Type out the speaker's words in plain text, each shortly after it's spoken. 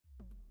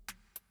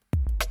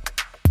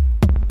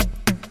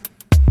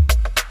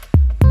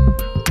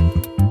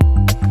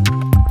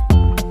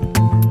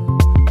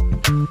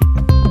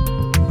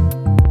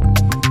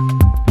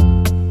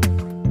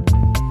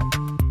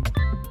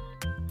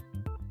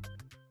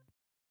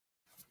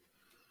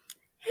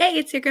Hey,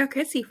 it's your girl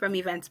Krissy from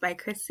Events by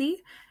Krissy,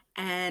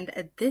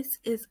 and this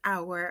is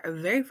our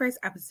very first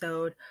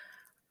episode,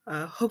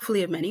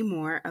 hopefully of many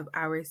more, of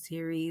our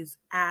series,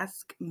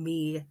 Ask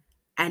Me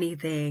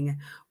Anything,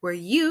 where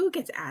you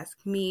get to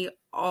ask me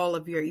all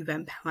of your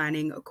event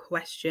planning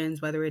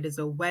questions, whether it is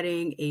a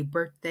wedding, a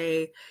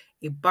birthday,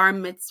 a bar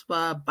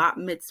mitzvah, bat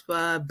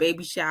mitzvah,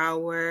 baby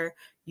shower,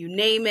 you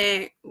name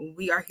it,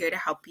 we are here to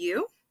help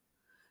you.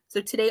 So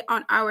today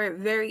on our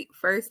very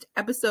first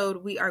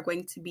episode, we are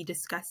going to be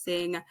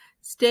discussing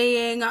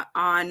staying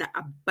on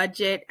a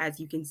budget. As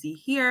you can see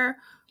here,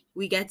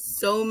 we get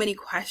so many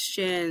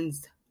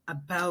questions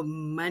about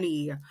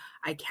money.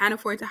 I can't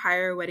afford to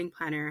hire a wedding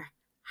planner.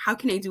 How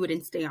can I do it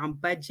and stay on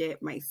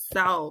budget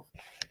myself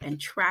and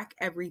track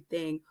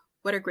everything?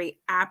 What are great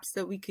apps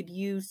that we could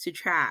use to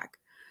track?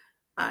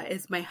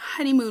 Is my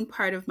honeymoon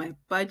part of my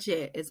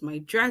budget? Is my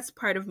dress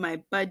part of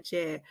my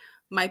budget?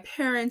 My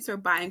parents are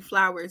buying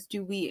flowers.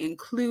 Do we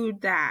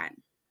include that?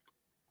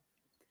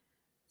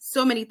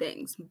 So many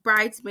things.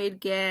 Bridesmaid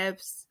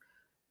gifts,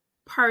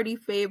 party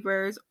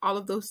favors, all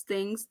of those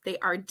things, they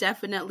are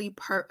definitely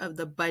part of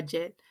the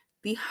budget.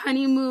 The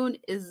honeymoon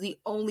is the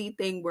only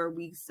thing where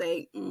we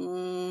say,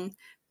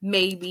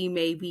 maybe,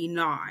 maybe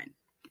not.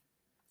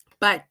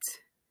 But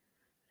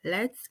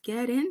let's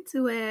get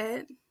into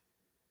it.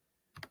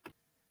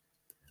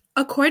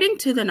 According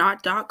to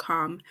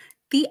the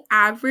the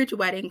average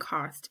wedding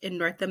cost in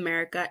North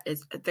America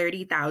is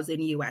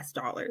 $30,000 US,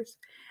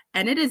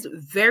 and it is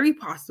very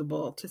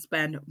possible to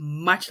spend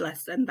much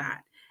less than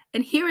that.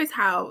 And here is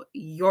how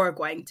you're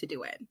going to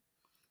do it.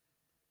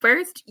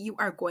 First, you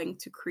are going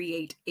to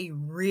create a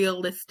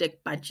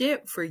realistic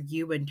budget for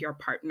you and your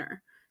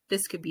partner.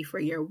 This could be for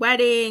your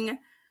wedding,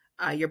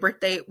 your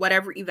birthday,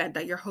 whatever event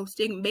that you're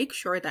hosting. Make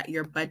sure that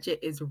your budget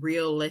is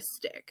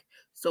realistic.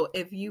 So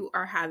if you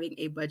are having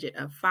a budget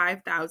of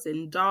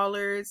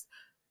 $5,000,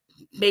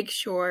 make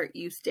sure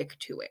you stick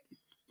to it.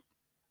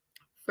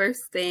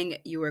 First thing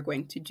you are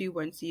going to do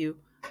once you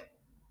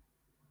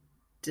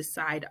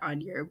decide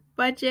on your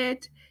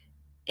budget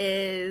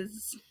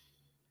is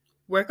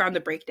work on the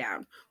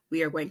breakdown.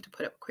 We are going to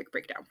put up a quick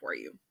breakdown for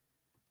you.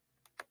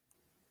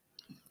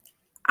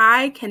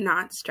 I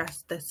cannot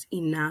stress this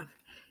enough.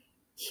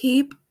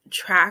 Keep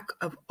track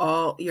of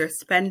all your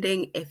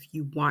spending if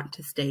you want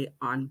to stay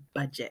on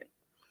budget.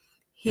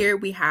 Here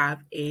we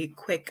have a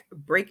quick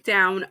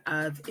breakdown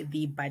of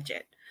the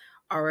budget.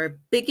 Our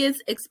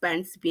biggest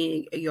expense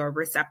being your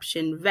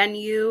reception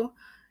venue.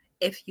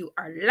 If you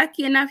are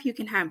lucky enough, you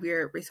can have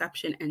your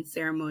reception and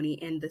ceremony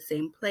in the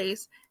same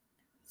place.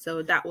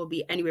 So that will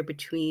be anywhere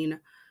between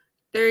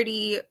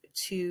 30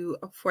 to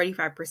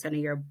 45% of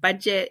your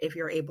budget if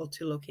you're able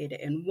to locate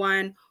it in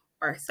one,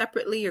 or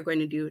separately, you're going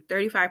to do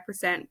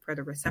 35% for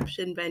the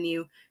reception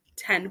venue,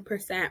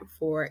 10%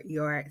 for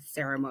your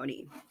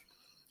ceremony.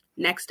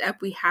 Next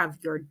up, we have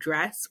your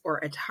dress or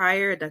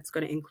attire. That's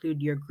going to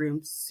include your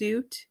groom's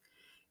suit,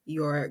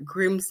 your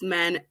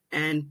groomsmen,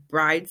 and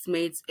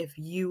bridesmaids if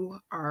you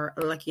are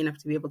lucky enough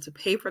to be able to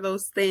pay for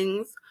those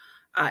things.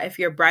 If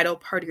your bridal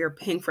party are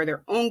paying for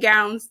their own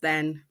gowns,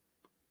 then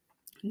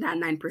that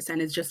 9%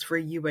 is just for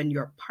you and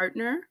your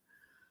partner.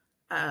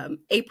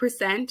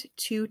 8%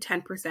 to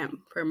 10%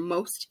 for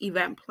most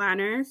event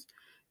planners.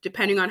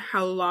 Depending on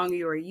how long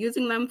you are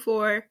using them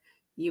for,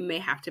 you may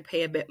have to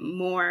pay a bit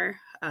more.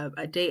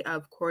 A day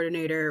of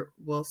coordinator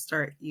will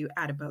start you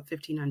at about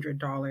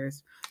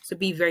 $1,500. So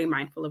be very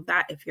mindful of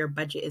that if your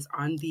budget is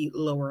on the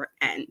lower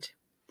end.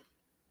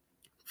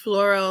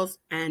 Florals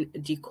and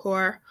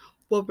decor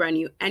will run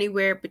you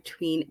anywhere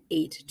between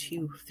 8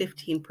 to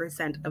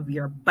 15% of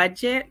your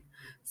budget.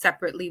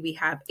 Separately, we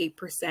have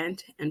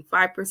 8% and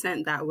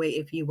 5%. That way,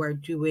 if you are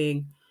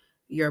doing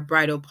your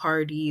bridal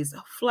parties,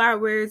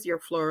 flowers, your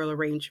floral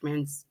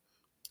arrangements,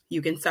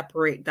 you can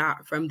separate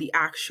that from the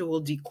actual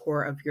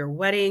decor of your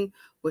wedding,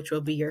 which will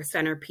be your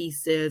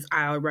centerpieces,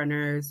 aisle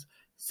runners,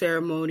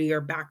 ceremony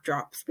or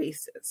backdrop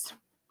spaces.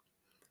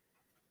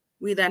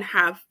 We then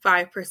have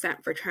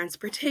 5% for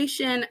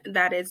transportation.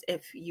 That is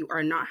if you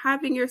are not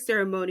having your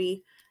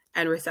ceremony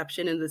and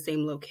reception in the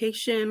same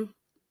location.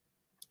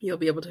 You'll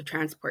be able to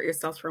transport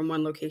yourself from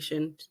one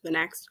location to the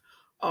next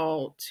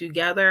all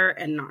together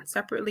and not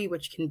separately,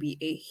 which can be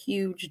a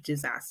huge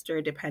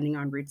disaster depending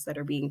on routes that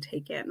are being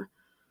taken.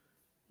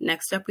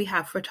 Next up, we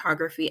have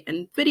photography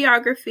and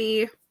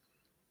videography.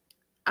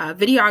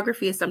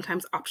 Videography is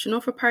sometimes optional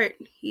for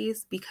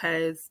parties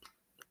because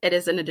it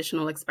is an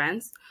additional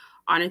expense.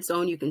 On its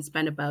own, you can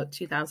spend about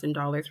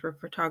 $2,000 for a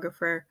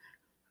photographer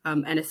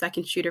and a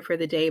second shooter for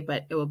the day,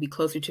 but it will be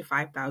closer to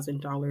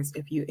 $5,000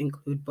 if you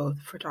include both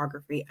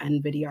photography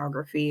and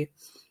videography.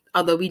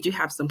 Although we do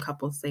have some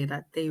couples say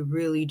that they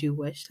really do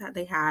wish that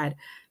they had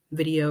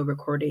video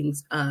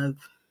recordings of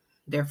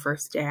their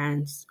first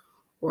dance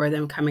or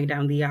them coming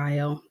down the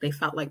aisle. They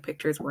felt like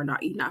pictures were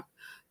not enough.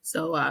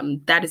 So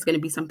that is going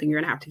to be something you're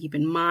going to have to keep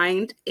in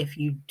mind if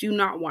you do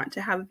not want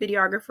to have a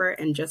videographer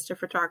and just a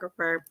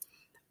photographer.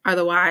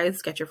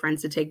 Otherwise, get your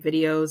friends to take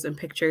videos and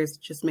pictures.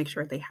 Just make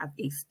sure they have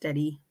a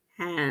steady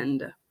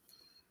hand.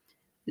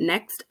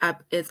 Next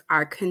up is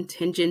our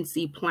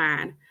contingency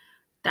plan.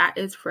 That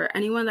is for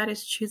anyone that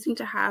is choosing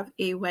to have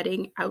a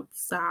wedding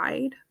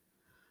outside.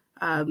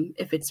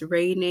 If it's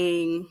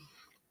raining,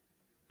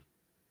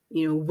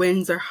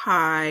 winds are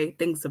high,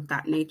 things of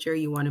that nature,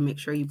 you want to make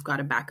sure you've got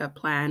a backup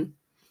plan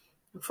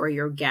for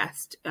your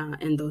guest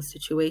in those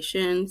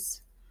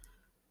situations.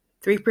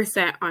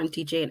 3% on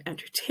DJ and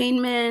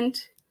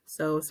entertainment.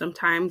 So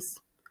sometimes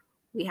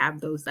we have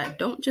those that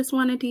don't just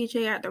want a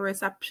DJ at the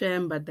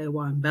reception, but they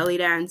want belly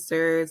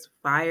dancers,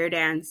 fire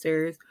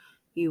dancers.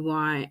 You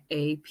want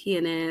a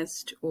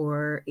pianist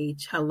or a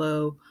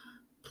cello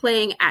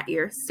playing at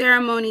your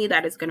ceremony.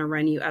 That is going to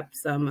run you up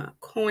some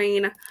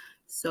coin.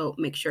 So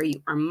make sure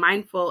you are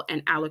mindful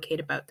and allocate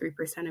about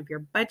 3% of your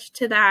budget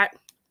to that.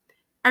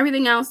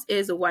 Everything else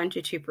is 1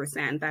 to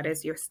 2%. That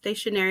is your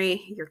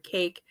stationery, your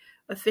cake,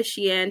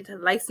 officiant.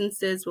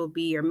 Licenses will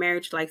be your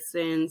marriage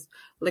license,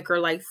 liquor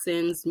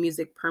license,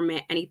 music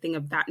permit, anything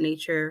of that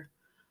nature.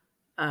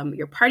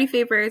 Your party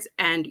favors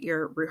and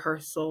your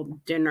rehearsal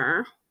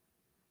dinner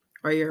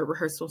or your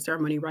rehearsal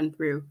ceremony run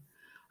through.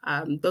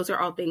 Those are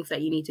all things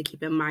that you need to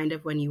keep in mind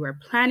of when you are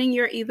planning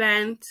your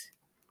event.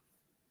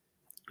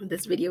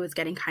 This video is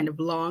getting kind of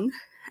long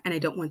and I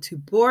don't want to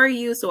bore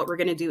you. So what we're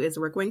going to do is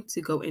we're going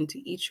to go into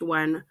each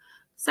one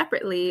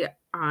separately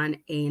on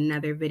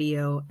another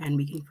video, and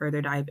we can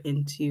further dive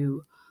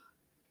into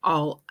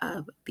all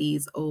of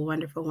these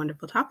wonderful,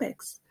 wonderful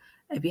topics.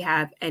 If you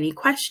have any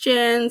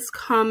questions,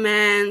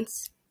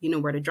 comments, you know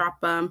where to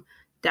drop them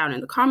down in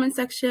the comment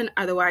section.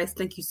 Otherwise,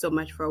 thank you so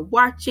much for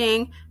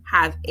watching.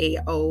 Have a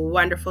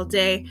wonderful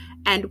day,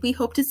 and we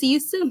hope to see you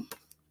soon.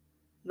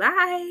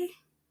 Bye.